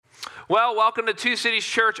Well, welcome to Two Cities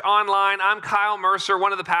Church Online. I'm Kyle Mercer,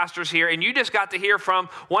 one of the pastors here, and you just got to hear from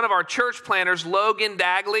one of our church planners, Logan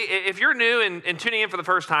Dagley. If you're new and tuning in for the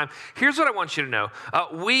first time, here's what I want you to know.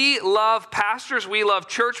 We love pastors, we love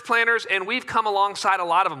church planners, and we've come alongside a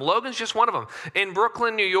lot of them. Logan's just one of them. In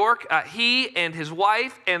Brooklyn, New York, he and his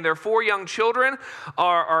wife and their 4 young children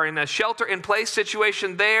are in a shelter-in-place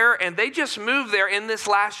situation there, and they just moved there in this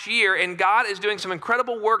last year, and God is doing some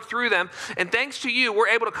incredible work through them, and thanks to you, we're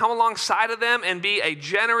able to come alongside of them and be a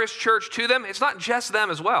generous church to them. It's not just them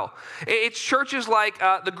as well. It's churches like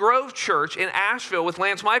the Grove Church in Asheville with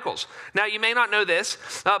Lance Michaels. Now, you may not know this,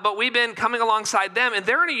 but we've been coming alongside them, and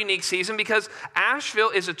they're in a unique season because Asheville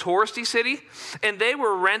is a touristy city, and they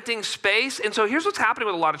were renting space. And so here's what's happening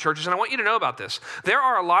with a lot of churches, and I want you to know about this. There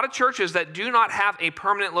are a lot of churches that do not have a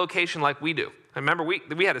permanent location like we do. I remember we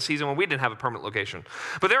had a season when we didn't have a permanent location.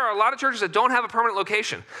 But there are a lot of churches that don't have a permanent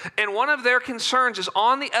location. And one of their concerns is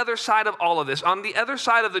on the other side of all of this, on the other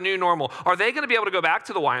side of the new normal, are they going to be able to go back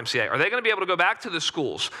to the YMCA? Are they going to be able to go back to the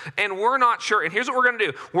schools? And we're not sure. And here's what we're going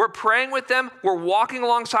to do. We're praying with them. We're walking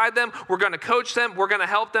alongside them. We're going to coach them. We're going to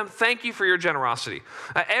help them. Thank you for your generosity.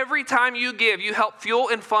 Every time you give, you help fuel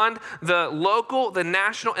and fund the local, the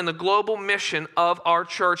national, and the global mission of our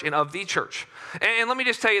church and of the church. And let me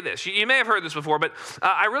just tell you this. You may have heard this before, but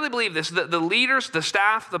I really believe this. The leaders, the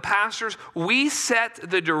staff, the pastors, we set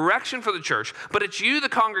the direction for the church, but it's you, the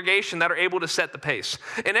congregation, that are able to set the pace.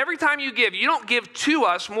 And every time you give, you don't give to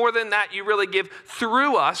us more than that. You really give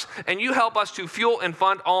through us, and you help us to fuel and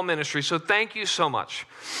fund all ministry. So thank you so much.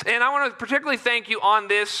 And I want to particularly thank you on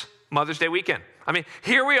this Mother's Day weekend. I mean,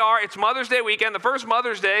 here we are. It's Mother's Day weekend, the first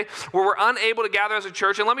Mother's Day where we're unable to gather as a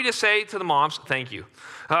church. And let me just say to the moms, thank you.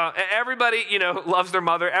 Everybody, loves their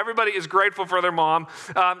mother. Everybody is grateful for their mom.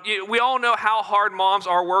 We all know how hard moms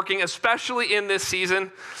are working, especially in this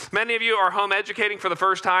season. Many of you are home educating for the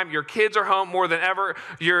first time. Your kids are home more than ever.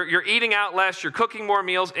 You're eating out less. You're cooking more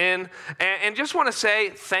meals in. And just want to say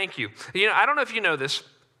thank you. I don't know if you know this,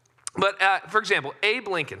 but for example,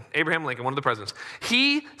 Abraham Lincoln, one of the presidents,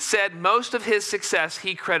 he said most of his success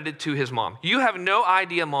he credited to his mom. You have no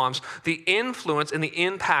idea, moms, the influence and the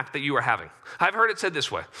impact that you are having. I've heard it said this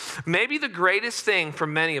way. Maybe the greatest thing for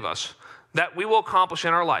many of us that we will accomplish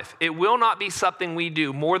in our life, it will not be something we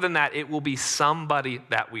do. More than that, it will be somebody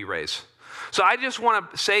that we raise. So I just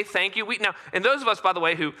want to say thank you. And those of us, by the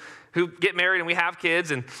way, who get married and we have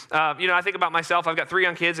kids, and I think about myself. I've got 3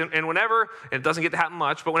 young kids, and whenever, and it doesn't get to happen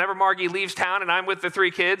much, but whenever Margie leaves town and I'm with the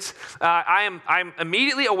 3 kids, I'm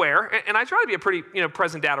immediately aware, and I try to be a pretty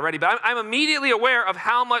present dad already, but I'm immediately aware of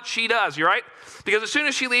how much she does. You right? Because as soon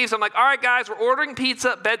as she leaves, I'm like, all right, guys, we're ordering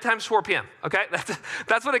pizza. Bedtime's 4 p.m. Okay,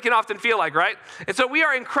 that's what it can often feel like, right? And so we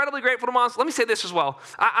are incredibly grateful to moms. Let me say this as well.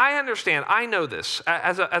 I understand. I know this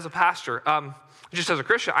as a pastor. Just as a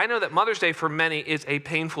Christian, I know that Mother's Day for many is a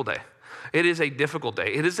painful day. It is a difficult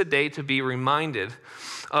day. It is a day to be reminded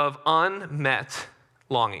of unmet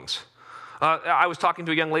longings. I was talking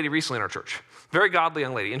to a young lady recently in our church, very godly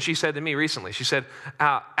young lady, and she said to me recently, she said,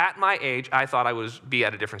 at my age, I thought I would be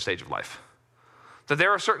at a different stage of life. That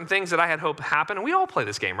there are certain things that I had hoped happen, and we all play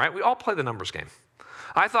this game, right? We all play the numbers game.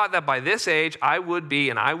 I thought that by this age, I would be,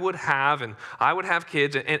 and I would have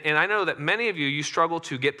kids. And I know that many of you struggle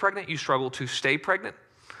to get pregnant. You struggle to stay pregnant.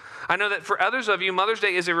 I know that for others of you, Mother's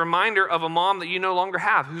Day is a reminder of a mom that you no longer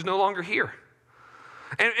have, who's no longer here.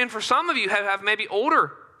 And for some of you have maybe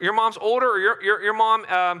older, your mom's older, or your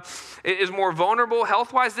mom is more vulnerable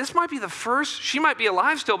health-wise. This might be the first, she might be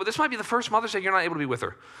alive still, but this might be the first Mother's Day you're not able to be with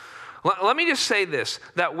her. Let me just say this,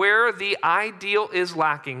 that where the ideal is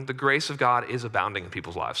lacking, the grace of God is abounding in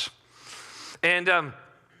people's lives. And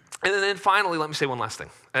then finally, let me say one last thing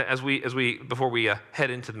before we head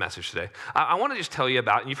into the message today. I want to just tell you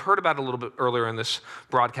about, and you've heard about it a little bit earlier in this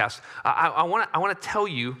broadcast. I want to tell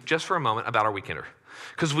you just for a moment about our weekender.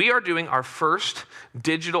 Because we are doing our first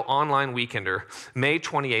digital online weekender, May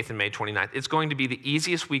 28th and May 29th. It's going to be the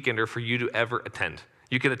easiest weekender for you to ever attend.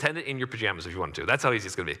 You can attend it in your pajamas if you want to. That's how easy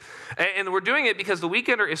it's going to be. And we're doing it because the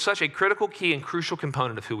weekender is such a critical, key, and crucial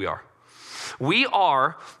component of who we are. We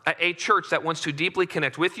are a church that wants to deeply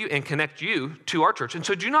connect with you and connect you to our church. And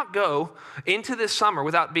so do not go into this summer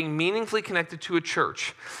without being meaningfully connected to a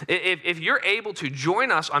church. If you're able to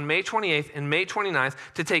join us on May 28th and May 29th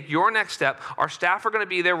to take your next step, our staff are going to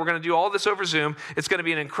be there. We're going to do all this over Zoom. It's going to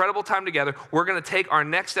be an incredible time together. We're going to take our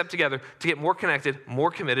next step together to get more connected,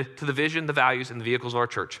 more committed to the vision, the values, and the vehicles of our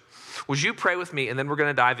church. Would you pray with me, and then we're going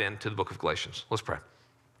to dive into the book of Galatians. Let's pray.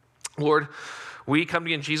 Lord, we come to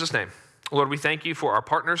you in Jesus' name. Lord, we thank you for our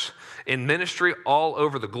partners in ministry all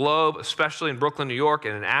over the globe, especially in Brooklyn, New York,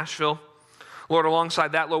 and in Asheville. Lord,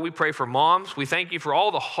 alongside that, Lord, we pray for moms. We thank you for all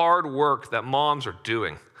the hard work that moms are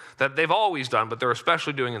doing, that they've always done, but they're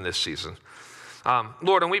especially doing in this season.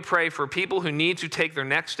 Lord, and we pray for people who need to take their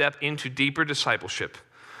next step into deeper discipleship,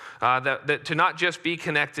 that to not just be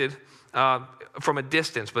connected from a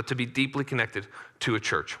distance, but to be deeply connected to a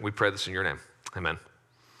church. We pray this in your name. Amen.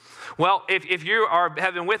 Well, if you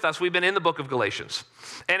have been with us, we've been in the book of Galatians.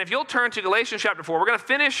 And if you'll turn to Galatians chapter 4, we're going to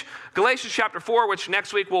finish Galatians chapter 4, which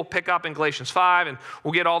next week we'll pick up in Galatians 5, and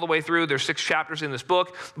we'll get all the way through. There's 6 chapters in this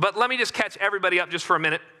book. But let me just catch everybody up just for a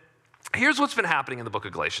minute. Here's what's been happening in the book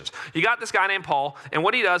of Galatians. You got this guy named Paul, and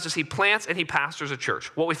what he does is he plants and he pastors a church.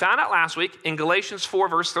 What we found out last week in Galatians 4,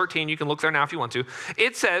 verse 13, you can look there now if you want to,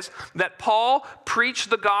 it says that Paul preached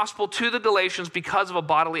the gospel to the Galatians because of a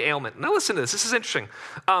bodily ailment. Now listen to this. This is interesting.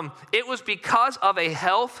 It was because of a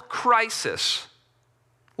health crisis.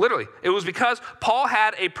 Literally, it was because Paul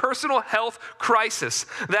had a personal health crisis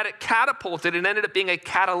that it catapulted and ended up being a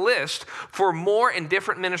catalyst for more and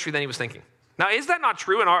different ministry than he was thinking. Now, is that not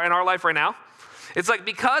true in our life right now? It's like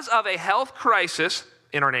because of a health crisis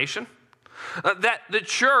in our nation, that the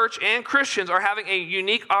church and Christians are having a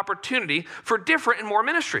unique opportunity for different and more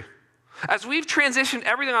ministry. As we've transitioned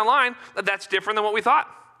everything online, that's different than what we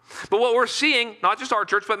thought. But what we're seeing, not just our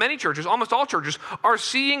church, but many churches, almost all churches, are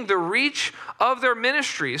seeing the reach of their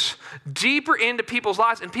ministries deeper into people's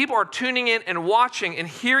lives, and people are tuning in and watching and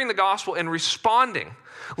hearing the gospel and responding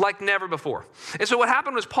like never before. And so what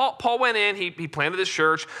happened was Paul went in, he planted this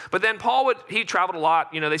church, but then he traveled a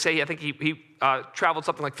lot. You know, they say, I think he traveled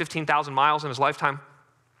something like 15,000 miles in his lifetime.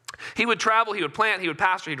 He would travel, he would plant, he would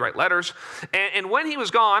pastor, he'd write letters. And when he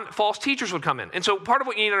was gone, false teachers would come in. And so part of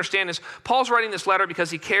what you need to understand is Paul's writing this letter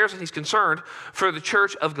because he cares and he's concerned for the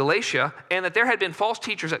church of Galatia and that there had been false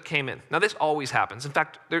teachers that came in. Now, this always happens. In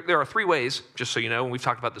fact, there are 3 ways, just so you know, and we've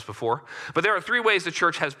talked about this before, but there are 3 ways the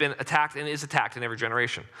church has been attacked and is attacked in every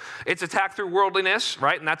generation. It's attacked through worldliness,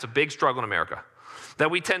 right? And that's a big struggle in America.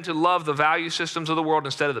 That we tend to love the value systems of the world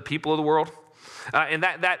instead of the people of the world. And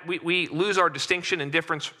that we lose our distinction and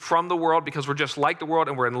difference from the world because we're just like the world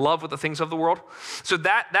and we're in love with the things of the world. So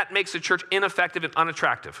that makes the church ineffective and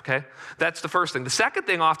unattractive, okay? That's the first thing. The second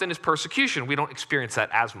thing often is persecution. We don't experience that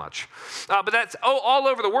as much. But that's all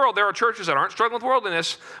over the world. There are churches that aren't struggling with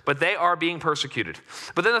worldliness, but they are being persecuted.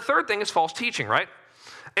 But then the third thing is false teaching, right?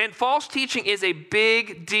 And false teaching is a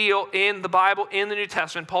big deal in the Bible, in the New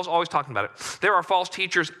Testament. Paul's always talking about it. There are false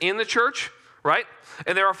teachers in the church, right?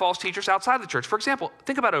 And there are false teachers outside the church. For example,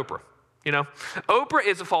 think about Oprah. You know, Oprah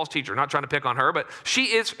is a false teacher. Not trying to pick on her, but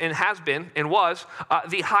she is and has been and was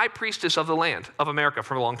the high priestess of the land of America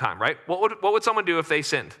for a long time, right? What would someone do if they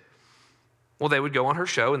sinned? Well, they would go on her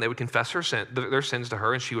show and they would confess their sins to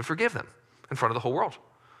her, and she would forgive them in front of the whole world.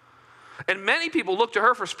 And many people look to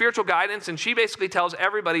her for spiritual guidance, and she basically tells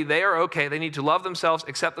everybody they are okay. They need to love themselves,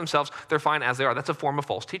 accept themselves. They're fine as they are. That's a form of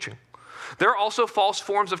false teaching. There are also false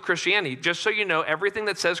forms of Christianity. Just so you know, everything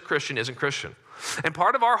that says Christian isn't Christian. And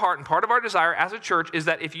part of our heart and part of our desire as a church is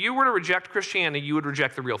that if you were to reject Christianity, you would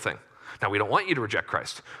reject the real thing. Now, we don't want you to reject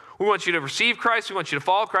Christ. We want you to receive Christ. We want you to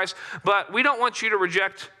follow Christ. But we don't want you to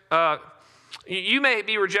reject, you may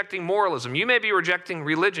be rejecting moralism. You may be rejecting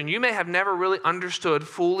religion. You may have never really understood,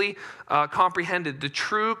 fully comprehended the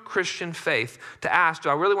true Christian faith to ask, do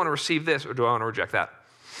I really want to receive this or do I want to reject that?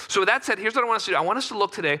 So with that said, here's what I want us to do. I want us to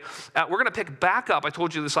look today. We're going to pick back up. I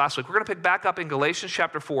told you this last week. We're going to pick back up in Galatians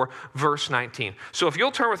chapter 4, verse 19. So if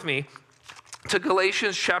you'll turn with me to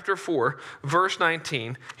Galatians chapter 4, verse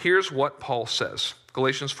 19, here's what Paul says.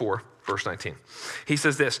 Galatians 4, verse 19. He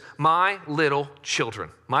says this, my little children.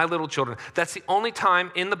 That's the only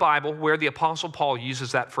time in the Bible where the Apostle Paul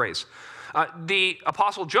uses that phrase. The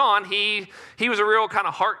Apostle John, he was a real kind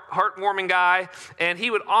of heartwarming guy, and he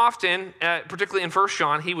would often, particularly in 1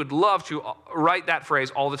 John, he would love to write that phrase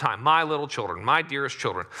all the time, my little children, my dearest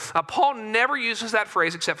children. Paul never uses that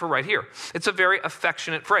phrase except for right here. It's a very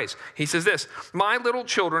affectionate phrase. He says this, my little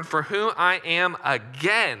children for whom I am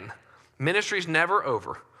again. Ministry's never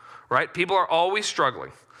over, right? People are always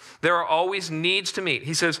struggling. There are always needs to meet.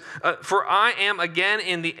 He says, for I am again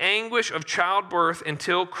in the anguish of childbirth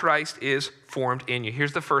until Christ is formed in you.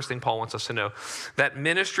 Here's the first thing Paul wants us to know, that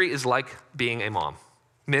ministry is like being a mom.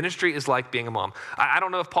 Ministry is like being a mom. I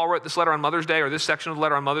don't know if Paul wrote this letter on Mother's Day or this section of the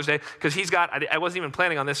letter on Mother's Day, because I wasn't even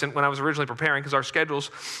planning on this when I was originally preparing, because our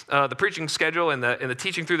schedules, the preaching schedule and the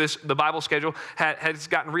teaching through the Bible schedule has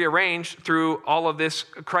gotten rearranged through all of this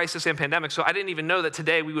crisis and pandemic. So I didn't even know that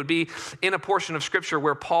today we would be in a portion of Scripture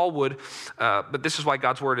where Paul would, but this is why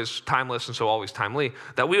God's word is timeless and so always timely,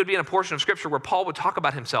 that we would be in a portion of Scripture where Paul would talk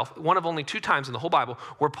about himself, one of only 2 times in the whole Bible,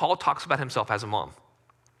 where Paul talks about himself as a mom.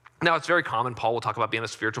 Now, it's very common. Paul will talk about being a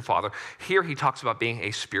spiritual father. Here, he talks about being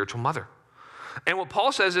a spiritual mother. And what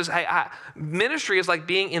Paul says is, hey, ministry is like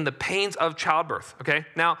being in the pains of childbirth, okay?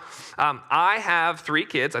 Now, I have 3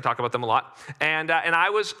 kids. I talk about them a lot. And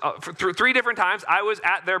I was, through 3 different times, I was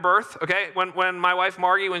at their birth, okay? When my wife,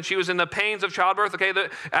 Margie, when she was in the pains of childbirth, okay?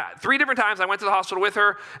 3 different times I went to the hospital with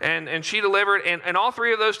her, and she delivered. And all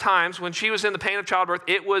 3 of those times when she was in the pain of childbirth,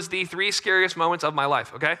 it was the 3 scariest moments of my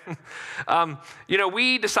life, okay?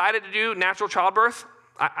 We decided to do natural childbirth.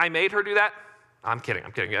 I made her do that. I'm kidding.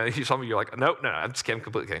 Some of you are like, no, I'm just kidding,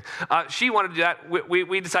 completely kidding. She wanted to do that.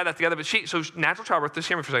 We decided that together, but so natural childbirth, just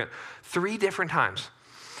hear me for a second. 3 different times.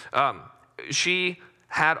 She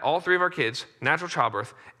had all 3 of our kids, natural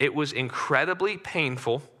childbirth. It was incredibly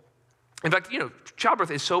painful. In fact,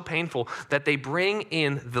 childbirth is so painful that they bring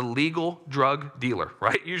in the legal drug dealer,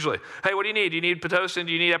 right? Usually. Hey, what do you need? Do you need Pitocin?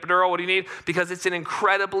 Do you need epidural? What do you need? Because it's an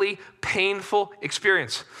incredibly painful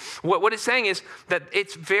experience. What it's saying is that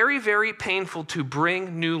it's very, very painful to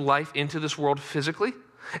bring new life into this world physically.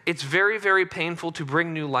 It's very, very painful to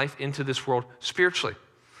bring new life into this world spiritually.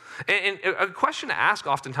 And a question to ask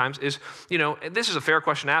oftentimes is, this is a fair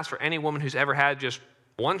question to ask for any woman who's ever had just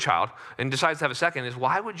 1 child and decides to have a second, is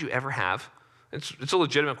why would you ever have, it's a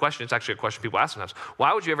legitimate question, it's actually a question people ask sometimes,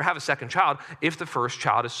 why would you ever have a second child if the first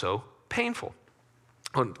child is so painful?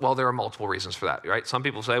 Well, there are multiple reasons for that, right? Some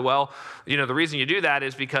people say, well, the reason you do that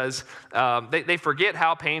is because they forget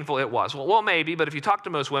how painful it was. Well, maybe, but if you talk to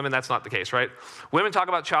most women, that's not the case, right? Women talk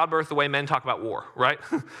about childbirth the way men talk about war, right?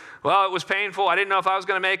 Well, it was painful. I didn't know if I was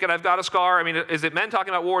going to make it. I've got a scar. I mean, is it men talking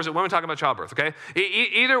about war? Or is it women talking about childbirth, okay?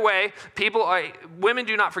 Either way, women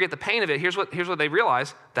do not forget the pain of it. Here's what they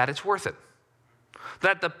realize, that it's worth it.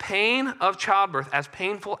 That the pain of childbirth, as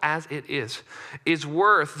painful as it is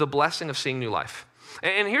worth the blessing of seeing new life.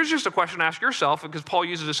 And here's just a question to ask yourself, because Paul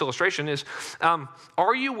uses this illustration, is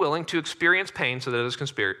are you willing to experience pain so that others can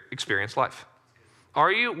experience life? Are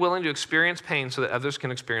you willing to experience pain so that others can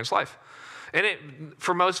experience life? And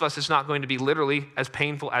for most of us, it's not going to be literally as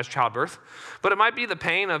painful as childbirth, but it might be the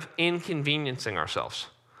pain of inconveniencing ourselves,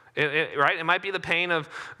 right? It might be the pain of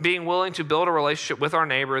being willing to build a relationship with our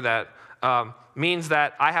neighbor that means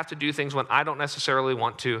that I have to do things when I don't necessarily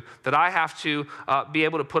want to, that I have to be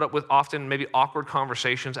able to put up with often maybe awkward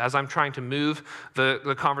conversations as I'm trying to move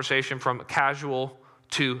the conversation from casual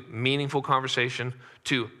to meaningful conversation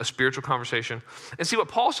to a spiritual conversation. And see, what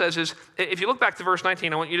Paul says is, if you look back to verse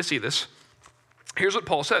 19, I want you to see this. Here's what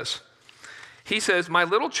Paul says. He says, my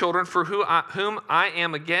little children, for whom I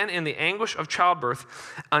am again in the anguish of childbirth,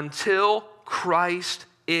 until Christ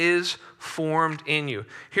is formed in you.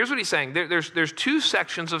 Here's what he's saying. There's 2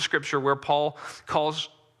 sections of Scripture where Paul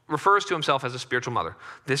refers to himself as a spiritual mother.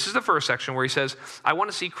 This is the first section where he says, I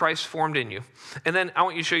want to see Christ formed in you. And then I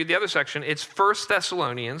want you to show you the other section. It's 1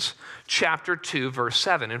 Thessalonians chapter 2, verse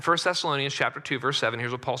 7. In 1 Thessalonians chapter 2, verse 7,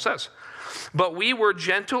 here's what Paul says. But we were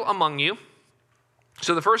gentle among you.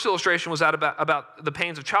 So the first illustration was about the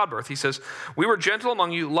pains of childbirth. He says, we were gentle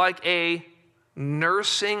among you like a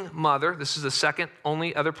nursing mother. This is the second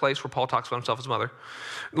only other place where Paul talks about himself as mother.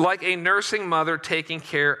 Like a nursing mother taking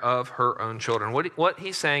care of her own children. What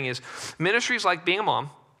he's saying is ministry is like being a mom,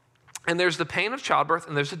 and there's the pain of childbirth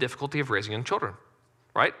and there's the difficulty of raising young children,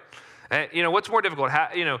 right? What's more difficult,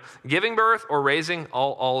 giving birth or raising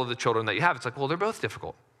all of the children that you have? It's like, well, they're both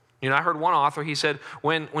difficult. I heard one author, he said,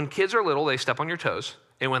 when kids are little, they step on your toes,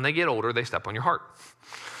 and when they get older, they step on your heart.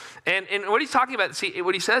 And what he's talking about, see,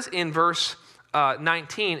 what he says in verse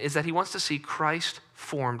 19 is that he wants to see Christ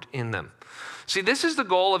formed in them. See, this is the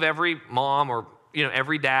goal of every mom or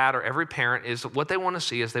every dad or every parent, is what they want to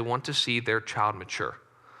see is they want to see their child mature.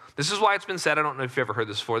 This is why it's been said, I don't know if you've ever heard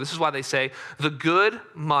this before, this is why they say the good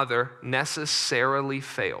mother necessarily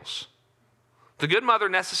fails. The good mother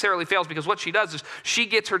necessarily fails because what she does is she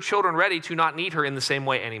gets her children ready to not need her in the same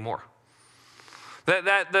way anymore.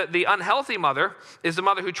 The unhealthy mother is the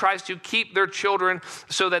mother who tries to keep their children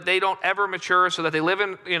so that they don't ever mature, so that they live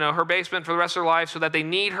in her basement for the rest of their life, so that they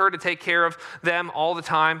need her to take care of them all the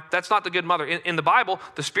time. That's not the good mother. In the Bible,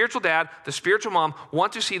 the spiritual dad, the spiritual mom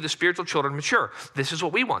want to see the spiritual children mature. This is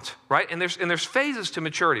what we want, right? And there's phases to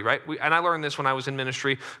maturity, right? And I learned this when I was in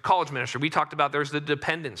ministry, college ministry. We talked about there's the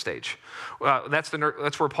dependent stage. That's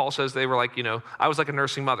where Paul says they were like, I was like a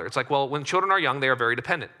nursing mother. It's like, well, when children are young, they are very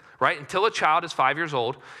dependent. Right? Until a child is 5 years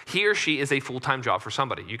old, he or she is a full-time job for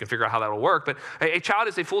somebody. You can figure out how that will work, but a child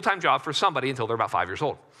is a full-time job for somebody until they're about 5 years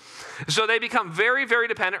old. So they become very, very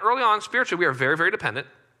dependent. Early on, spiritually, we are very, very dependent.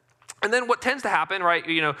 And then what tends to happen, right,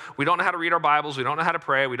 we don't know how to read our Bibles, we don't know how to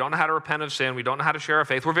pray, we don't know how to repent of sin, we don't know how to share our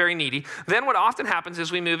faith, we're very needy. Then what often happens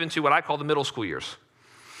is we move into what I call the middle school years.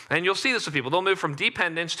 And you'll see this with people. They'll move from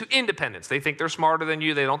dependence to independence. They think they're smarter than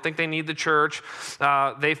you. They don't think they need the church.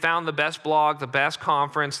 They found the best blog, the best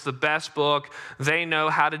conference, the best book. They know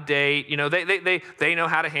how to date. They know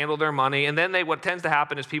how to handle their money. And then what tends to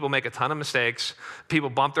happen is people make a ton of mistakes. People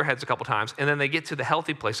bump their heads a couple times. And then they get to the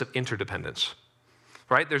healthy place of interdependence.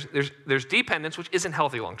 Right? There's dependence, which isn't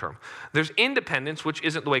healthy long term. There's independence, which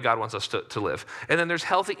isn't the way God wants us to live. And then there's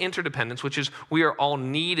healthy interdependence, which is we are all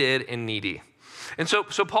needed and needy. And so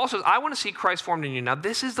Paul says, I want to see Christ formed in you. Now,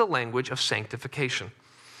 this is the language of sanctification,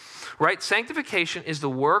 right? Sanctification is the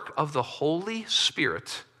work of the Holy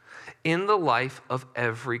Spirit in the life of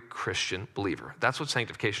every Christian believer. That's what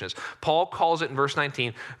sanctification is. Paul calls it in verse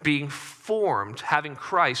 19, being formed, having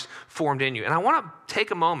Christ formed in you. And I want to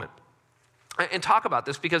take a moment and talk about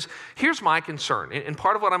this because here's my concern. And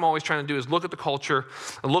part of what I'm always trying to do is look at the culture,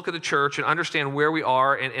 look at the church, and understand where we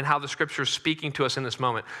are and how the Scripture is speaking to us in this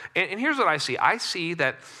moment. And here's what I see. I see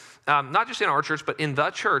that not just in our church, but in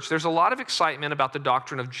the church, there's a lot of excitement about the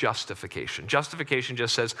doctrine of justification. Justification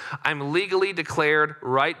just says, I'm legally declared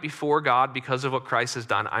right before God because of what Christ has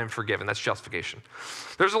done. I'm forgiven. That's justification.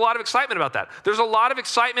 There's a lot of excitement about that. There's a lot of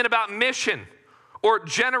excitement about mission, or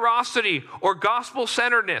generosity, or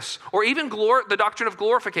gospel-centeredness, or even the doctrine of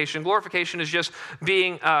glorification. Glorification is just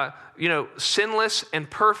being, sinless and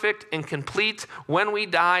perfect and complete when we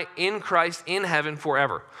die in Christ in heaven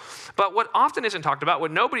forever. But what often isn't talked about,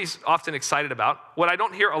 what nobody's often excited about, what I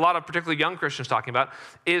don't hear a lot of particularly young Christians talking about,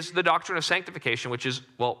 is the doctrine of sanctification, which is,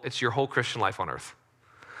 it's your whole Christian life on earth.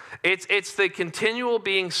 It's the continual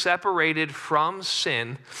being separated from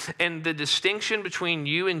sin and the distinction between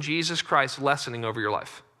you and Jesus Christ lessening over your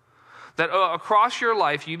life. That across your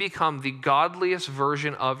life, you become the godliest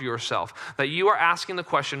version of yourself. That you are asking the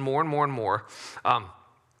question more and more and more,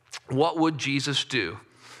 what would Jesus do?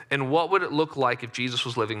 And what would it look like if Jesus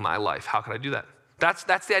was living my life? How could I do that? That's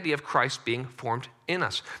the idea of Christ being formed in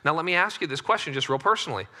us. Now, let me ask you this question just real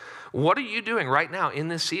personally. What are you doing right now in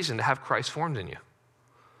this season to have Christ formed in you?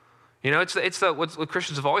 It's what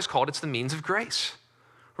Christians have always called, it's the means of grace,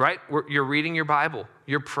 right? You're reading your Bible,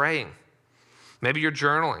 you're praying. Maybe you're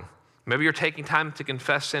journaling. Maybe you're taking time to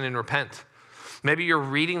confess sin and repent. Maybe you're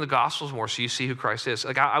reading the Gospels more so you see who Christ is.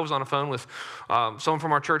 Like I was on a phone with someone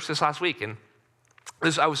from our church this last week, and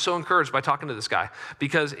I was so encouraged by talking to this guy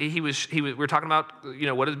because we were talking about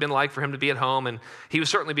what it had been like for him to be at home, and he was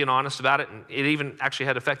certainly being honest about it, and it even actually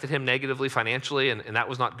had affected him negatively financially, and that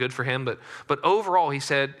was not good for him. But overall,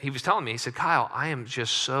 he was telling me, Kyle, I am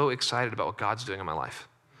just so excited about what God's doing in my life.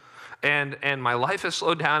 And my life has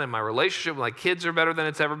slowed down, and my relationship with my kids are better than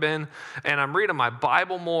it's ever been, and I'm reading my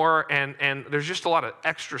Bible more, and there's just a lot of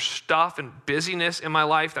extra stuff and busyness in my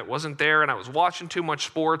life that wasn't there, and I was watching too much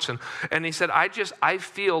sports, and he said, I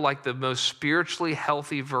feel like the most spiritually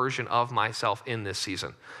healthy version of myself in this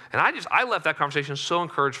season. And I left that conversation so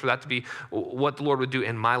encouraged for that to be what the Lord would do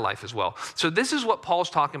in my life as well. So this is what Paul's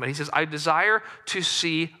talking about. He says, I desire to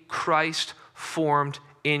see Christ formed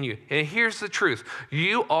in you. And here's the truth.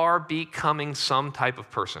 You are becoming some type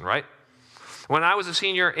of person, right? When I was a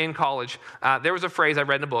senior in college, there was a phrase I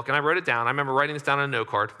read in a book, and I wrote it down. I remember writing this down on a note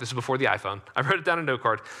card. This is before the iPhone. I wrote it down on a note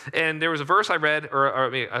card. And there was a verse I read,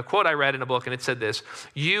 or a quote I read in a book, and it said this: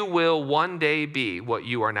 you will one day be what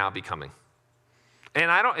you are now becoming. And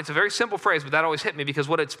it's a very simple phrase, but that always hit me because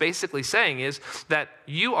what it's basically saying is that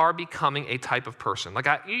you are becoming a type of person.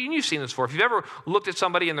 You've seen this before. If you've ever looked at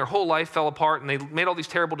somebody and their whole life fell apart and they made all these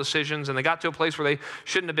terrible decisions and they got to a place where they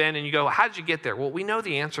shouldn't have been, and you go, how did you get there? Well, we know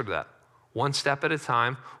the answer to that. One step at a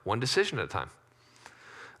time, one decision at a time.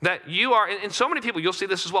 That you are, and so many people, you'll see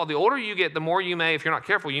this as well. The older you get, the more you may, if you're not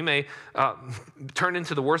careful, you may turn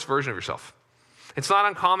into the worst version of yourself. It's not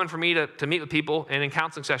uncommon for me to meet with people and in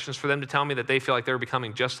counseling sessions for them to tell me that they feel like they're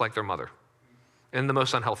becoming just like their mother in the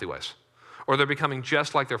most unhealthy ways. Or they're becoming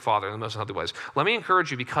just like their father in the most unhealthy ways. Let me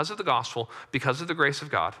encourage you, because of the gospel, because of the grace of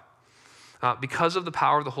God, because of the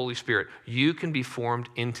power of the Holy Spirit, you can be formed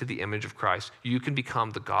into the image of Christ. You can become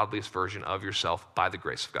the godliest version of yourself by the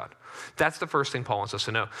grace of God. That's the first thing Paul wants us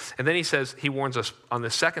to know. And then he warns us on the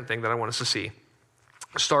second thing that I want us to see,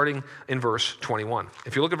 starting in verse 21.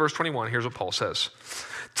 If you look at verse 21, here's what Paul says.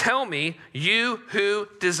 Tell me, you who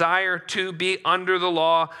desire to be under the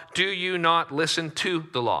law, do you not listen to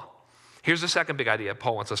the law? Here's the second big idea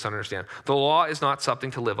Paul wants us to understand. The law is not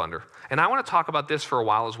something to live under. And I want to talk about this for a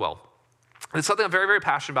while as well. It's something I'm very, very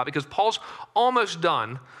passionate about because Paul's almost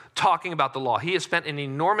done talking about the law. He has spent an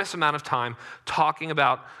enormous amount of time talking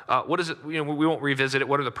about what is it, we won't revisit it.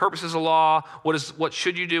 What are the purposes of law? What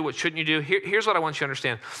should you do? What shouldn't you do? Here's what I want you to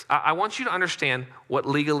understand. I want you to understand what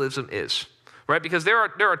legalism is. right? Because there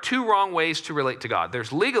are two wrong ways to relate to God.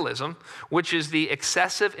 There's legalism, which is the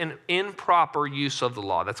excessive and improper use of the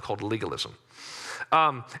law. That's called legalism.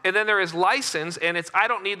 And then there is license, and it's, I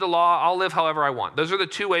don't need the law, I'll live however I want. Those are the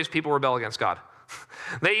two ways people rebel against God.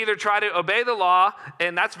 They either try to obey the law,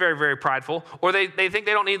 and that's very, very prideful, or they think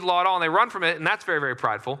they don't need the law at all, and they run from it, and that's very, very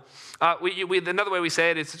prideful. Another way we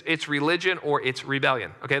say it is it's religion or it's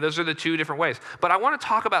rebellion. Okay, those are the two different ways. But I want to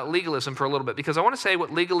talk about legalism for a little bit, because I want to say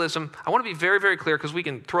what legalism, I want to be very, very clear, because we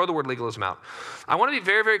can throw the word legalism out. I want to be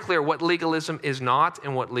very, very clear what legalism is not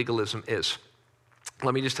and what legalism is.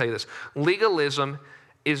 Let me just tell you this. Legalism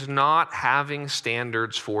is not having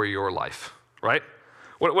standards for your life, right?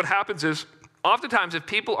 What happens is, oftentimes, if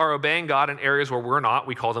people are obeying God in areas where we're not,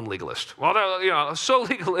 we call them legalist. Well, they're so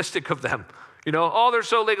legalistic of them. They're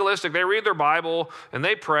so legalistic. They read their Bible, and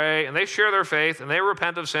they pray, and they share their faith, and they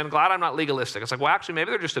repent of sin. Glad I'm not legalistic. It's like, well, actually, maybe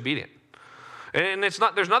they're just obedient. And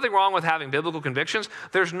there's nothing wrong with having biblical convictions.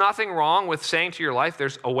 There's nothing wrong with saying to your life,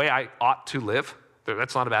 there's a way I ought to live.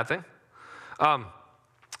 That's not a bad thing.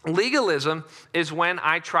 Legalism is when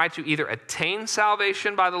I try to either attain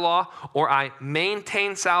salvation by the law, or I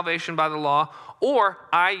maintain salvation by the law, or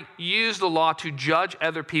I use the law to judge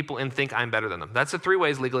other people and think I'm better than them. That's the three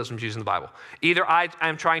ways legalism is used in the Bible. Either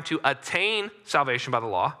I'm trying to attain salvation by the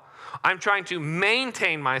law, I'm trying to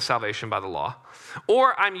maintain my salvation by the law,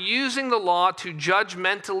 or I'm using the law to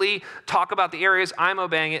judgmentally talk about the areas I'm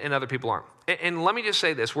obeying it and other people aren't. And let me just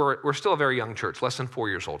say this, we're still a very young church, less than 4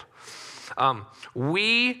 years old.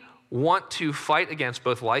 We want to fight against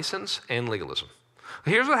both license and legalism.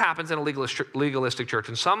 Here's what happens in a legalistic church.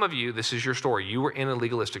 And some of you, this is your story. You were in a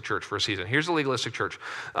legalistic church for a season. Here's a legalistic church.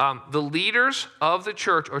 The leaders of the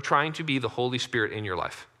church are trying to be the Holy Spirit in your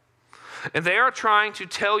life. And they are trying to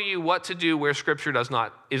tell you what to do where Scripture is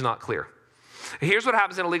not clear. Here's what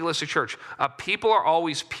happens in a legalistic church. People are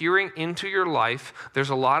always peering into your life. There's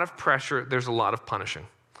a lot of pressure. There's a lot of punishing.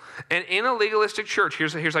 And in a legalistic church,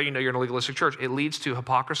 here's how you know you're in a legalistic church. It leads to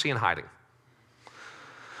hypocrisy and hiding.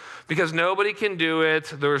 Because nobody can do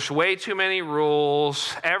it. There's way too many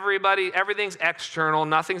rules. Everything's external.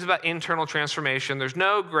 Nothing's about internal transformation. There's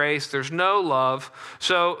no grace. There's no love.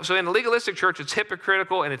 So in a legalistic church, it's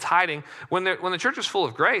hypocritical and it's hiding. When the church is full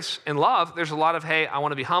of grace and love, there's a lot of, hey, I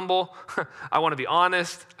want to be humble. I want to be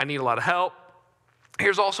honest. I need a lot of help.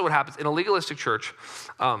 Here's also what happens. In a legalistic church,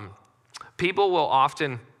 people will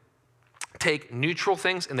often take neutral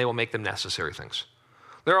things and they will make them necessary things.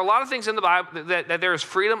 There are a lot of things in the Bible that there is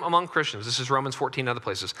freedom among Christians. This is Romans 14 and other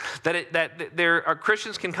places. That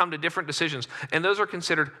Christians can come to different decisions, and those are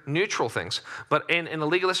considered neutral things. But in a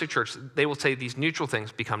legalistic church, they will say these neutral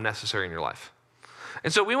things become necessary in your life.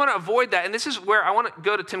 And so we want to avoid that. And this is where I want to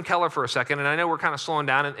go to Tim Keller for a second. And I know we're kind of slowing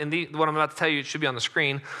down. And what I'm about to tell you, it should be on the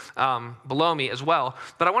screen below me as well.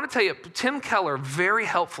 But I want to tell you, Tim Keller very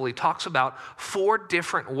helpfully talks about 4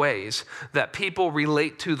 different ways that people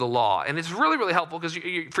relate to the law. And it's really, really helpful because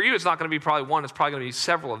for you, it's not going to be probably one. It's probably going to be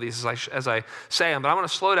several of these as I say them. But I want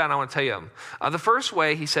to slow down. I want to tell you them. The first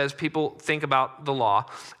way, he says, people think about the law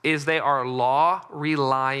is they are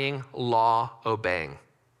law-relying, law-obeying.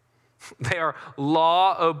 They are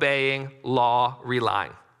law-obeying,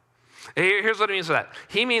 law-relying. Here's what he means by that.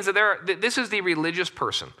 He means that this is the religious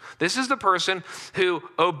person. This is the person who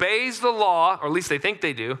obeys the law, or at least they think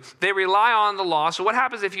they do. They rely on the law. So what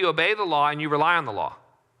happens if you obey the law and you rely on the law?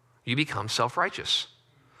 You become self-righteous.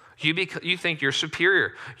 You think you're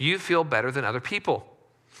superior. You feel better than other people.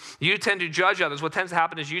 You tend to judge others. What tends to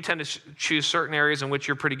happen is you tend to choose certain areas in which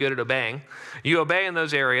you're pretty good at obeying. You obey in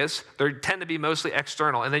those areas. They tend to be mostly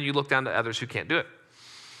external, and then you look down to others who can't do it.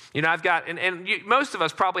 I've got, most of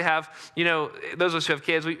us probably have, those of us who have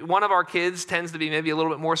kids, one of our kids tends to be maybe a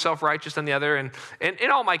little bit more self-righteous than the other. And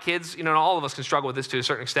all my kids, all of us can struggle with this to a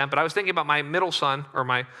certain extent. But I was thinking about my middle son, or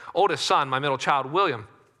my oldest son, my middle child, William.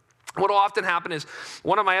 What will often happen is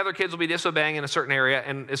one of my other kids will be disobeying in a certain area,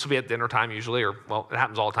 and this will be at dinner time usually, or, well, it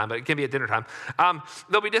happens all the time, but it can be at dinner time.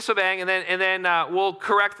 They'll be disobeying, and then we'll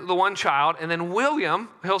correct the one child, and then William,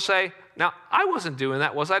 he'll say, now, I wasn't doing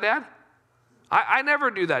that, was I, Dad? I never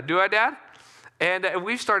do that, do I, Dad? And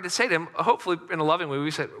we've started to say to him, hopefully in a loving way, we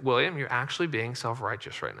said, William, you're actually being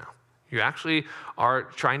self-righteous right now. You actually are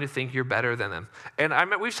trying to think you're better than them. And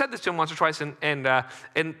we've said this to him once or twice, and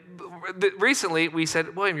recently we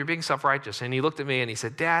said, William, you're being self-righteous. And he looked at me and he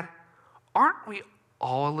said, Dad, aren't we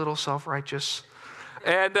all a little self-righteous?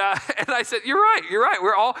 And I said, you're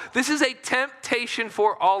right. This is a temptation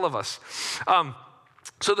for all of us.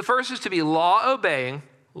 So the first is to be law-obeying,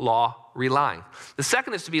 law-relying. The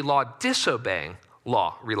second is to be law-disobeying,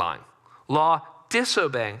 law-relying. Law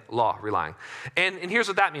disobeying, law relying. And here's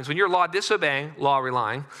what that means. When you're law disobeying, law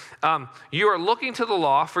relying, you are looking to the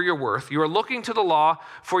law for your worth. You are looking to the law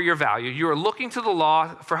for your value. You are looking to the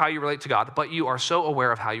law for how you relate to God, but you are so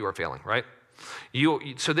aware of how you are failing, right?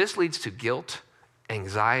 So this leads to guilt,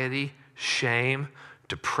 anxiety, shame,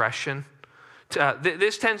 depression.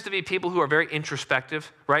 This tends to be people who are very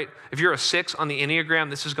introspective, right? If you're a 6 on the Enneagram,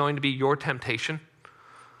 this is going to be your temptation.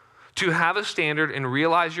 To have a standard and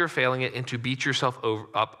realize you're failing it and to beat yourself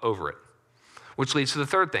up over it. Which leads to the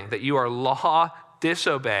third thing, that you are law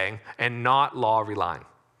disobeying and not law relying.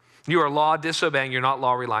 You are law disobeying, you're not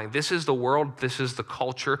law relying. This is the world, this is the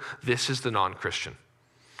culture, this is the non-Christian.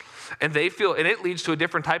 And they feel, and it leads to a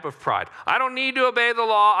different type of pride. I don't need to obey the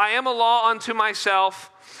law. I am a law unto myself.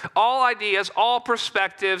 All ideas, all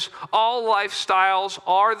perspectives, all lifestyles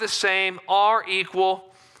are the same, are equal.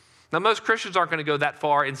 Now, most Christians aren't going to go that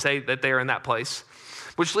far and say that they are in that place,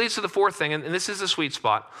 which leads to the fourth thing, and this is the sweet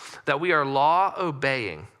spot, that we are law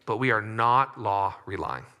obeying, but we are not law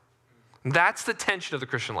relying. That's the tension of the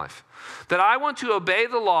Christian life. That I want to obey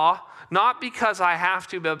the law, not because I have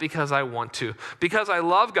to, but because I want to. Because I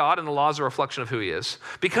love God, and the law is a reflection of who he is.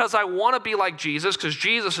 Because I want to be like Jesus, because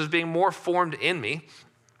Jesus is being more formed in me.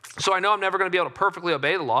 So I know I'm never going to be able to perfectly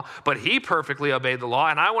obey the law, but he perfectly obeyed the law,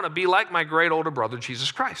 and I want to be like my great older brother,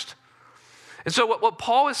 Jesus Christ. And so what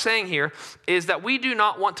Paul is saying here is that we do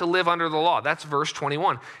not want to live under the law. That's verse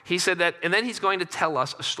 21. He said that, and then he's going to tell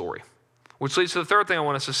us a story, which leads to the third thing I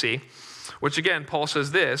want us to see, which again, Paul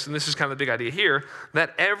says this, and this is kind of the big idea here,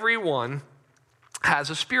 that everyone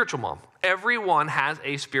has a spiritual mom. Everyone has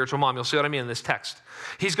a spiritual mom. You'll see what I mean in this text.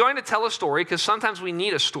 He's going to tell a story because sometimes we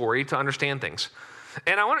need a story to understand things.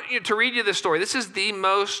 And I want to read you this story. This is the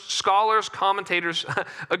most, scholars, commentators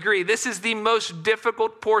agree, this is the most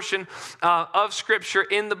difficult portion of Scripture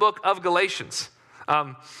in the book of Galatians.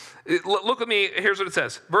 Look with me, here's what it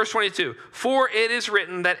says. Verse 22, for it is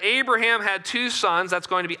written that Abraham had 2 sons, that's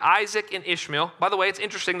going to be Isaac and Ishmael. By the way, it's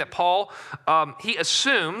interesting that Paul, he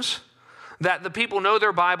assumes that the people know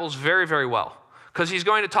their Bibles very, very well. Because he's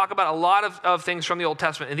going to talk about a lot of things from the Old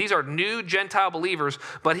Testament. And these are new Gentile believers,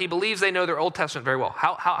 but he believes they know their Old Testament very well.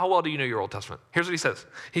 How well do you know your Old Testament? Here's what he says.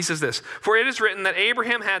 He says this, for it is written that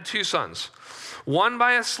Abraham had 2 sons, one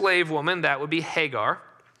by a slave woman, that would be Hagar,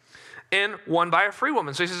 and one by a free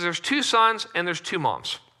woman. So he says there's 2 sons and there's 2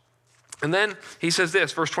 moms. And then he says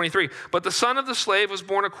this, verse 23, but the son of the slave was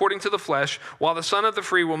born according to the flesh, while the son of the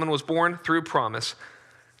free woman was born through promise.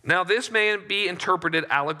 Now, this may be interpreted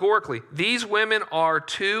allegorically. These women are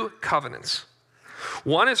 2 covenants.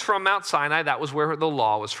 One is from Mount Sinai, that was where the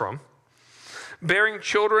law was from, bearing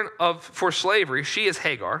children for slavery. She is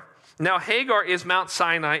Hagar. Now, Hagar is Mount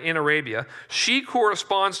Sinai in Arabia. She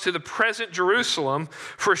corresponds to the present Jerusalem,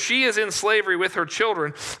 for she is in slavery with her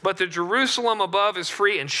children, but the Jerusalem above is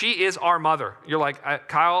free, and she is our mother. You're like,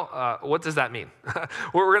 Kyle, what does that mean?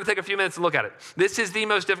 We're going to take a few minutes to look at it. This is the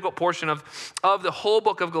most difficult portion of the whole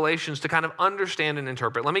book of Galatians to kind of understand and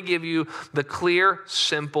interpret. Let me give you the clear,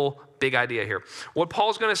 simple, big idea here. What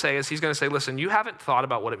Paul's going to say is he's going to say, listen, you haven't thought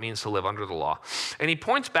about what it means to live under the law. And he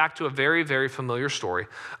points back to a very, very familiar story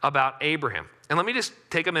about Abraham. And let me just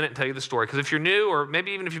take a minute and tell you the story, because if you're new, or maybe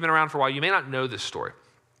even if you've been around for a while, you may not know this story.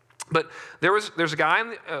 But there's a guy,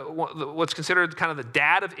 what's considered kind of the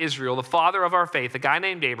dad of Israel, the father of our faith, a guy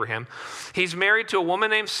named Abraham. He's married to a woman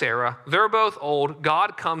named Sarah. They're both old.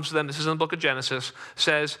 God comes to them, this is in the book of Genesis,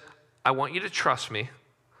 says, I want you to trust me.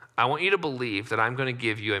 I want you to believe that I'm going to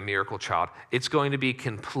give you a miracle child. It's going to be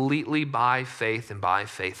completely by faith and by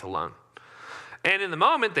faith alone. And in the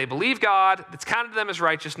moment, they believe God. It's counted to them as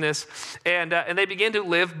righteousness, and they begin to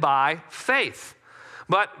live by faith.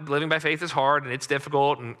 But living by faith is hard, and it's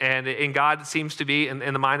difficult, and God seems to be, in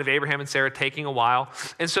the mind of Abraham and Sarah, taking a while.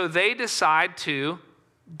 And so they decide to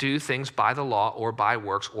do things by the law or by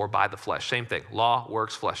works or by the flesh. Same thing. Law,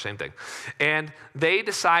 works, flesh, same thing. And they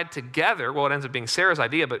decide together, well, it ends up being Sarah's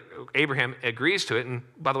idea, but Abraham agrees to it. And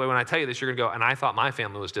by the way, when I tell you this, you're going to go, and I thought my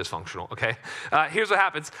family was dysfunctional, okay? Here's what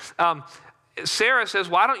happens. Sarah says,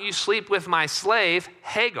 why don't you sleep with my slave,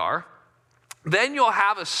 Hagar? Then you'll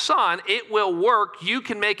have a son. It will work. You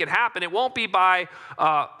can make it happen. It won't be by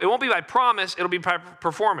promise. It'll be by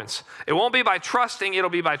performance. It won't be by trusting. It'll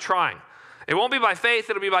be by trying. It won't be by faith,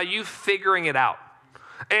 it'll be by you figuring it out.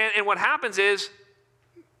 And what happens is,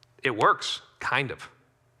 it works, kind of,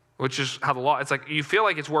 which is how the law, it's like you feel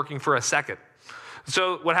like it's working for a second.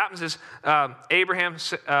 So what happens is, Abraham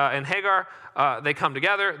and Hagar, they come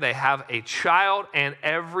together, they have a child, and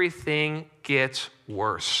everything gets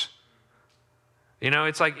worse. You know,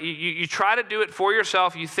 it's like you try to do it for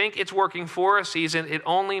yourself. You think it's working for a season. It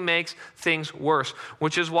only makes things worse,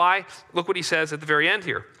 which is why, look what he says at the very end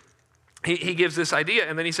here. He gives this idea,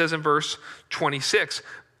 and then he says in verse 25,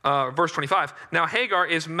 now Hagar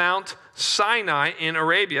is Mount Sinai in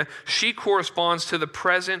Arabia. She corresponds to the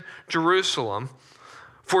present Jerusalem,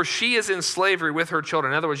 for she is in slavery with her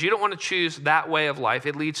children. In other words, you don't want to choose that way of life.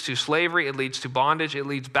 It leads to slavery. It leads to bondage. It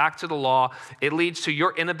leads back to the law. It leads to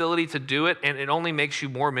your inability to do it, and it only makes you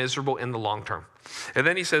more miserable in the long term. And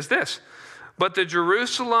then he says this, but the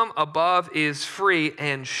Jerusalem above is free,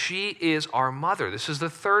 and she is our mother. This is the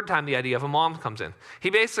third time the idea of a mom comes in.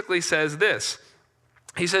 He basically says this.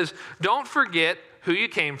 He says, don't forget who you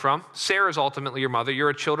came from. Sarah is ultimately your mother.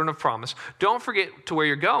 You're a children of promise. Don't forget to where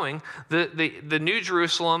you're going. The New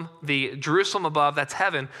Jerusalem, the Jerusalem above, that's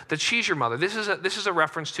heaven, that she's your mother. This is a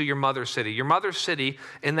reference to your mother's city. Your mother's city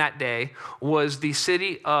in that day was the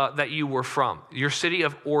city that you were from, your city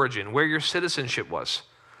of origin, where your citizenship was,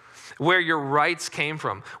 where your rights came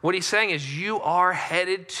from. What he's saying is you are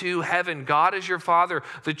headed to heaven. God is your father.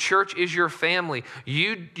 The church is your family.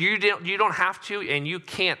 You don't have to, and you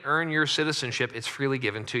can't earn your citizenship. It's freely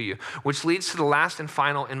given to you, which leads to the last and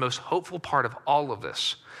final and most hopeful part of all of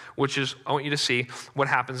this, which is, I want you to see what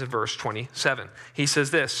happens in verse 27. He says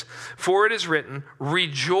this, for it is written,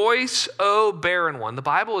 rejoice, O barren one. The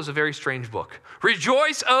Bible is a very strange book.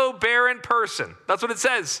 Rejoice, O barren person. That's what it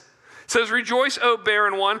says. It says, rejoice, O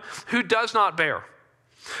barren one who does not bear.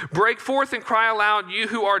 Break forth and cry aloud, you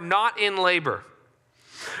who are not in labor.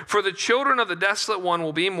 For the children of the desolate one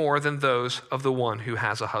will be more than those of the one who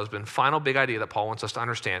has a husband. Final big idea that Paul wants us to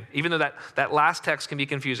understand. Even though that last text can be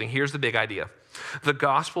confusing, here's the big idea. The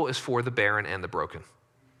gospel is for the barren and the broken.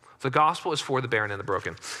 The gospel is for the barren and the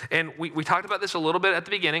broken. And we talked about this a little bit at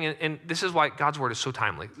the beginning, and this is why God's word is so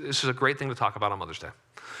timely. This is a great thing to talk about on Mother's Day.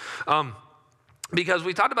 Because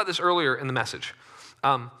we talked about this earlier in the message.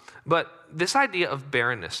 But this idea of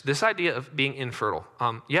barrenness, this idea of being infertile,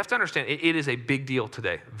 you have to understand it is a big deal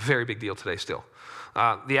today, very big deal today still.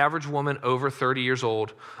 The average woman over 30 years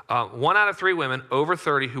old, 1 out of 3 women over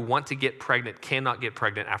 30 who want to get pregnant cannot get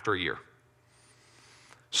pregnant after a year.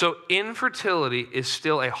 So infertility is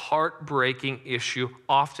still a heartbreaking issue.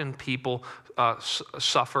 Often people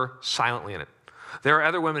suffer silently in it. There are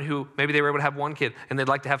other women who maybe they were able to have 1 kid and they'd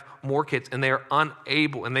like to have more kids and they are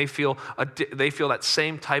unable and they feel that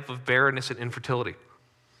same type of barrenness and infertility.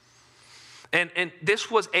 And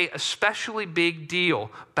this was a especially big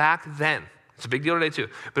deal back then. It's a big deal today too,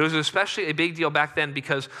 but it was especially a big deal back then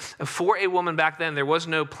because for a woman back then, there was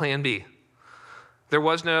no plan B. There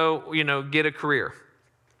was no, get a career.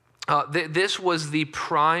 This was the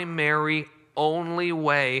primary only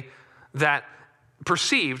way that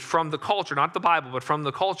perceived from the culture, not the Bible, but from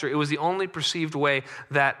the culture, it was the only perceived way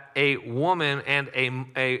that a woman and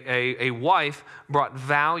a wife brought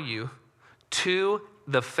value to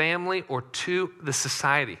the family or to the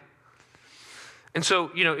society. And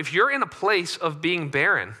so, if you're in a place of being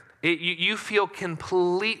barren, you feel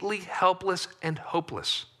completely helpless and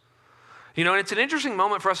hopeless. And it's an interesting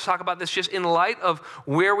moment for us to talk about this just in light of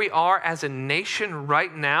where we are as a nation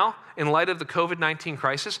right now, in light of the COVID-19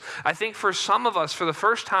 crisis. I think for some of us, for the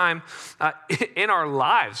first time in our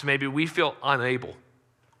lives, maybe we feel unable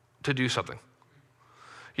to do something.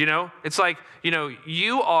 It's like,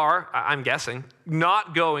 you are, I'm guessing,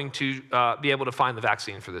 not going to be able to find the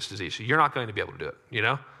vaccine for this disease. You're not going to be able to do it,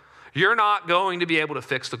 You're not going to be able to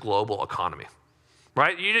fix the global economy.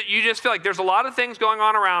 Right? You just feel like there's a lot of things going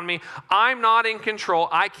on around me. I'm not in control.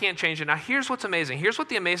 I can't change it. Now, here's what's amazing. Here's what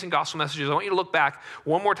the amazing gospel message is. I want you to look back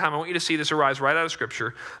one more time. I want you to see this arise right out of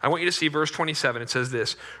Scripture. I want you to see verse 27. It says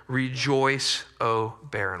this, rejoice, O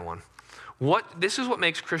barren one. This is what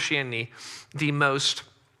makes Christianity the most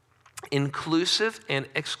inclusive and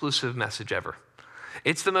exclusive message ever.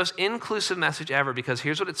 It's the most inclusive message ever because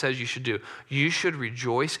here's what it says you should do. You should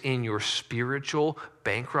rejoice in your spiritual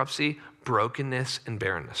bankruptcy, brokenness, and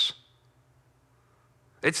barrenness.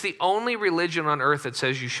 It's the only religion on earth that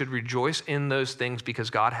says you should rejoice in those things because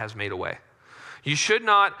God has made a way. You should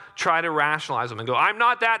not try to rationalize them and go, I'm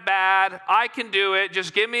not that bad. I can do it.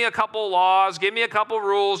 Just give me a couple laws. Give me a couple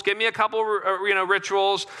rules. Give me a couple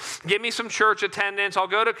rituals. Give me some church attendance. I'll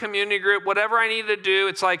go to community group. Whatever I need to do.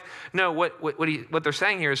 It's like, no, what they're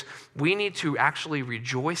saying here is we need to actually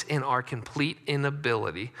rejoice in our complete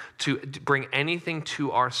inability to bring anything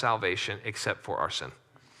to our salvation except for our sin.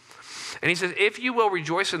 And he says, if you will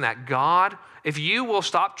rejoice in that, God, if you will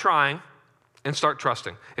stop trying, and start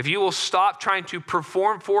trusting. If you will stop trying to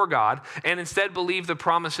perform for God and instead believe the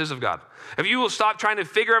promises of God. If you will stop trying to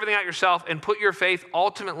figure everything out yourself and put your faith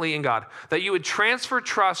ultimately in God. That you would transfer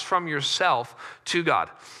trust from yourself to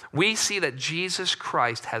God. We see that Jesus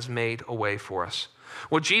Christ has made a way for us.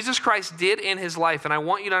 What Jesus Christ did in his life, and I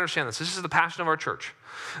want you to understand this. This is the passion of our church.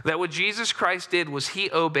 That what Jesus Christ did was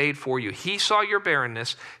he obeyed for you. He saw your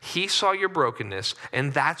barrenness. He saw your brokenness.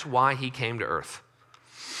 And that's why he came to earth.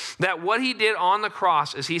 That what he did on the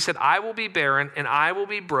cross is he said, I will be barren and I will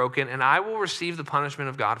be broken and I will receive the punishment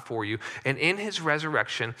of God for you. And in his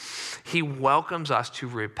resurrection, he welcomes us to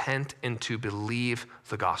repent and to believe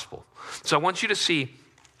the gospel. So I want you to see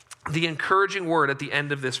the encouraging word at the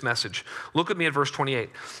end of this message. Look with me at verse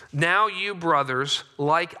 28. Now you brothers,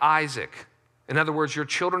 like Isaac, in other words, you're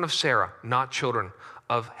children of Sarah, not children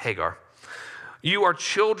of Hagar. You are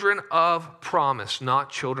children of promise,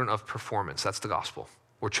 not children of performance. That's the gospel.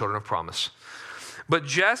 We're children of promise. But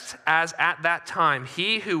just as at that time,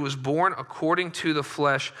 he who was born according to the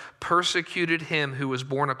flesh persecuted him who was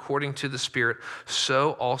born according to the Spirit,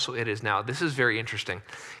 so also it is now. This is very interesting.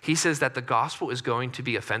 He says that the gospel is going to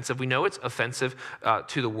be offensive. We know it's offensive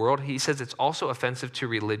to the world. He says it's also offensive to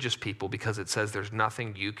religious people because it says there's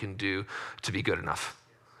nothing you can do to be good enough.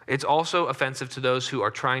 It's also offensive to those who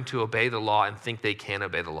are trying to obey the law and think they can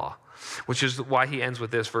obey the law. Which is why he ends with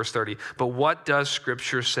this, verse 30. But what does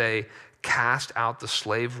Scripture say? Cast out the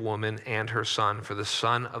slave woman and her son, for the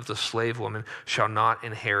son of the slave woman shall not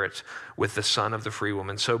inherit with the son of the free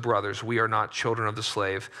woman. So, brothers, we are not children of the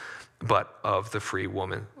slave, but of the free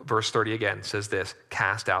woman. Verse 30 again says this,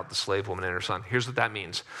 cast out the slave woman and her son. Here's what that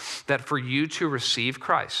means. That for you to receive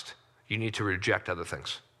Christ, you need to reject other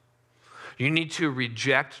things. You need to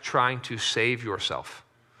reject trying to save yourself.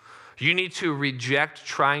 You need to reject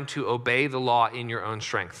trying to obey the law in your own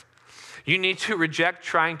strength. You need to reject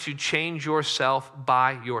trying to change yourself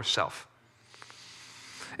by yourself.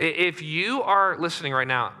 If you are listening right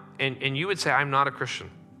now and you would say, I'm not a Christian,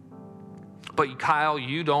 but Kyle,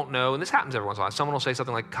 you don't know, and this happens every once in a while, someone will say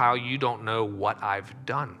something like, Kyle, you don't know what I've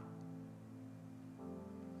done.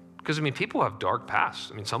 Because, people have dark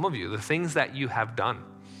pasts. Some of you, the things that you have done,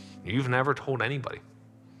 you've never told anybody.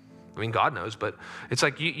 God knows, but it's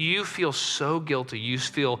like you feel so guilty. You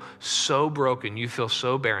feel so broken. You feel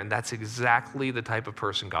so barren. That's exactly the type of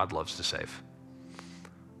person God loves to save.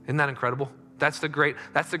 Isn't that incredible? That's the great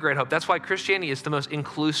hope. That's why Christianity is the most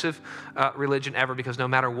inclusive religion ever, because no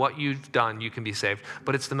matter what you've done, you can be saved.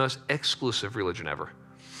 But it's the most exclusive religion ever.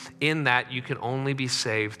 In that you can only be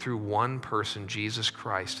saved through one person, Jesus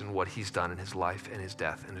Christ, and what he's done in his life and his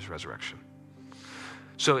death and his resurrection.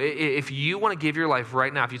 So if you want to give your life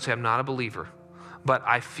right now, if you'd say, I'm not a believer, but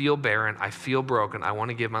I feel barren, I feel broken, I want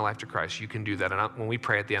to give my life to Christ, you can do that. And when we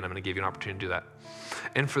pray at the end, I'm going to give you an opportunity to do that.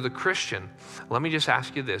 And for the Christian, let me just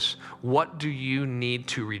ask you this. What do you need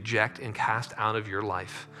to reject and cast out of your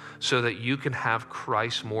life so that you can have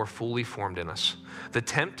Christ more fully formed in us? The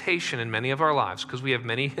temptation in many of our lives, because we have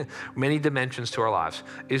many, many dimensions to our lives,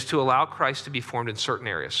 is to allow Christ to be formed in certain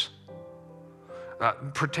areas.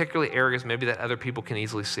 Particularly areas maybe that other people can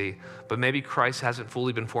easily see, but maybe Christ hasn't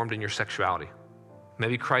fully been formed in your sexuality.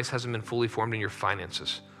 Maybe Christ hasn't been fully formed in your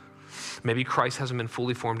finances. Maybe Christ hasn't been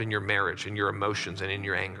fully formed in your marriage, in your emotions, and in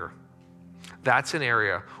your anger. That's an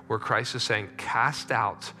area where Christ is saying, cast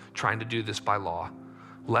out trying to do this by law.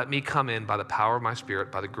 Let me come in by the power of my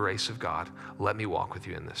Spirit, by the grace of God. Let me walk with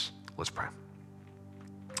you in this. Let's pray.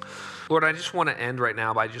 Lord, I just want to end right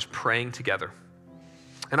now by just praying together.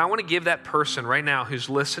 And I want to give that person right now who's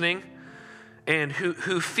listening and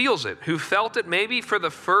who feels it, who felt it maybe for the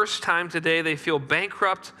first time today. They feel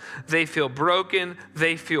bankrupt, they feel broken,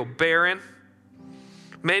 they feel barren.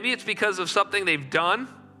 Maybe it's because of something they've done.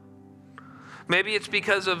 Maybe it's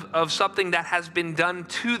because of something that has been done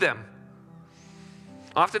to them.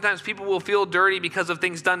 Oftentimes people will feel dirty because of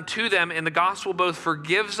things done to them, and the gospel both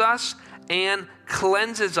forgives us and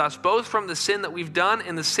cleanses us, both from the sin that we've done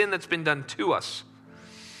and the sin that's been done to us.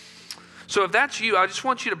 So if that's you, I just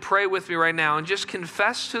want you to pray with me right now and just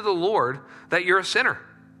confess to the Lord that you're a sinner,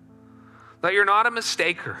 that you're not a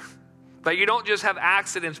mistaker, that you don't just have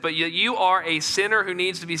accidents, but you are a sinner who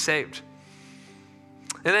needs to be saved.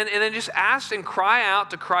 And then just ask and cry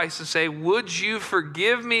out to Christ and say, would you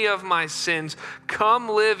forgive me of my sins? Come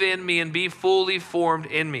live in me and be fully formed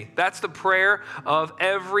in me. That's the prayer of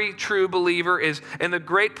every true believer and the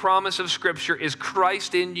great promise of Scripture is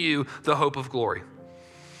Christ in you, the hope of glory.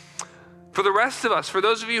 For the rest of us, for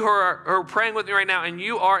those of you who are praying with me right now and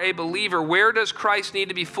you are a believer, where does Christ need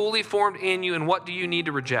to be fully formed in you and what do you need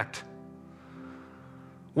to reject?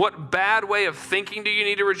 What bad way of thinking do you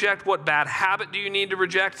need to reject? What bad habit do you need to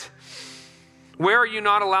reject? Where are you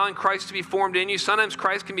not allowing Christ to be formed in you? Sometimes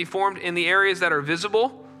Christ can be formed in the areas that are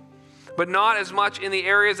visible, but not as much in the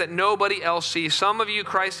areas that nobody else sees. Some of you,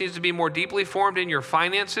 Christ needs to be more deeply formed in your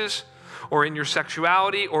finances, or in your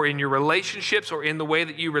sexuality, or in your relationships, or in the way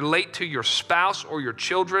that you relate to your spouse or your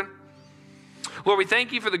children. Lord, we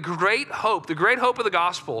thank you for the great hope. The great hope of the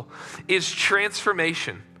gospel is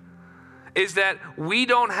transformation. Is that we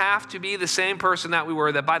don't have to be the same person that we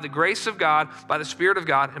were, that by the grace of God, by the Spirit of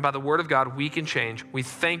God, and by the Word of God, we can change. We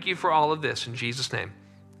thank you for all of this. In Jesus' name,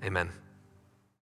 amen.